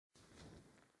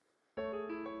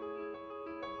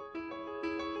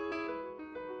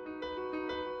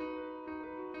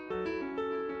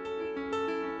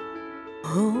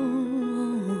Some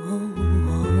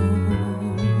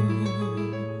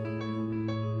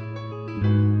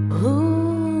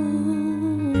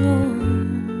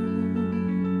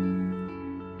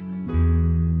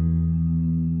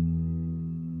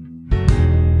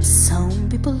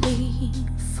people live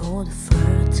for the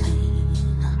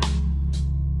fortune.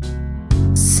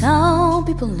 Some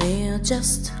people live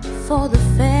just for the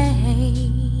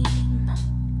fame.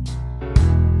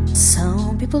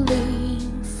 Some people live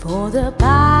for the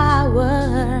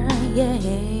power, yeah.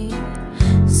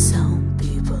 Some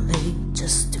people live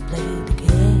just to play the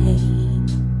game.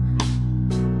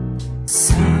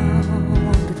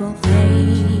 Some people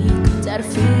think that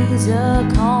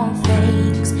physical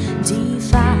things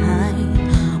define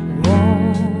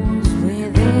walls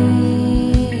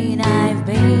within. I've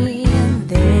been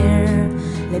there,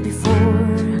 like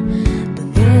before, but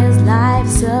this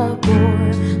life's a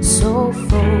bore, so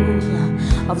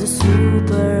full of the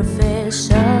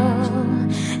superficial.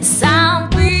 Some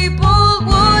people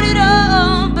want it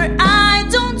all, but I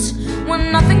don't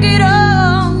want nothing at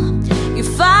all.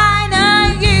 If I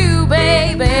know you,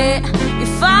 baby,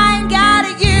 if I got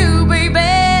you, baby.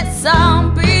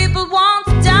 Some people want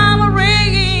diamond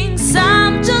rings,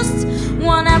 some just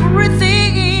want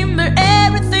everything, but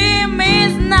everything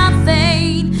means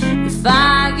nothing if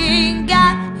I ain't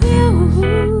got you.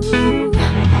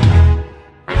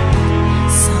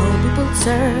 Some people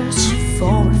search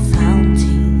for a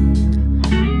fountain,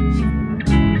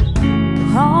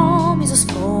 promises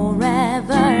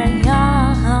forever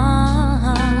young.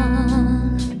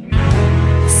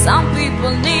 Some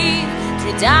people need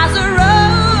 3,000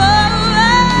 roses,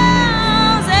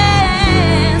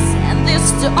 and this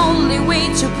is the only way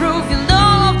to prove you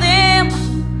love them.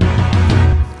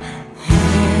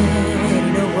 And in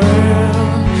the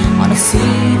world, wanna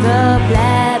see the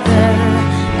blather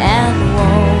and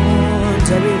want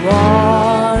the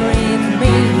reward it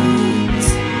means.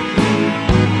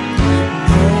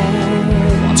 No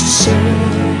one to share,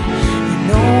 and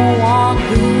no one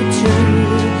who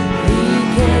truly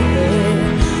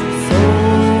cares for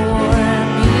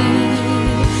me.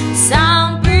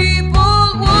 Some people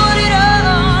want it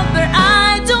all, but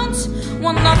I don't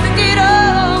want nothing at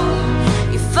all.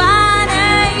 If I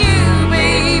know you,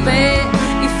 baby,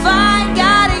 if I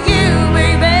got you,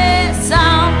 baby.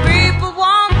 Some people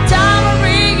want diamond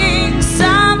rings,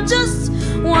 some just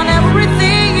want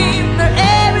everything, but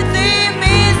everything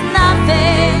means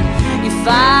nothing if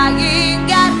I ain't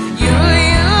got you,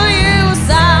 you, you.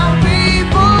 Some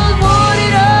people want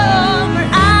it all, but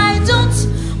I don't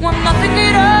want nothing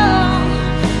at all.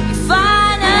 If I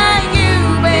know you,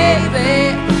 baby,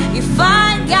 if I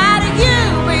got you,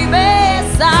 baby.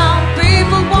 Some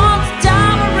people want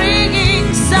diamond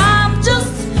rings, some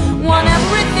just want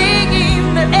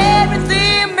everything, but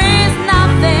everything means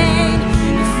nothing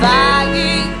if I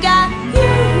ain't got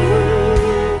you,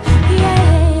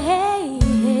 yeah.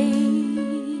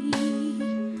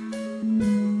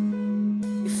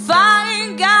 If I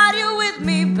ain't got you with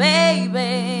me, baby,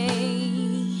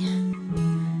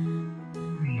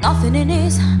 nothing in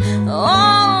this,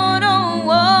 oh, no,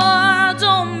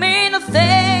 don't mean a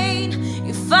thing.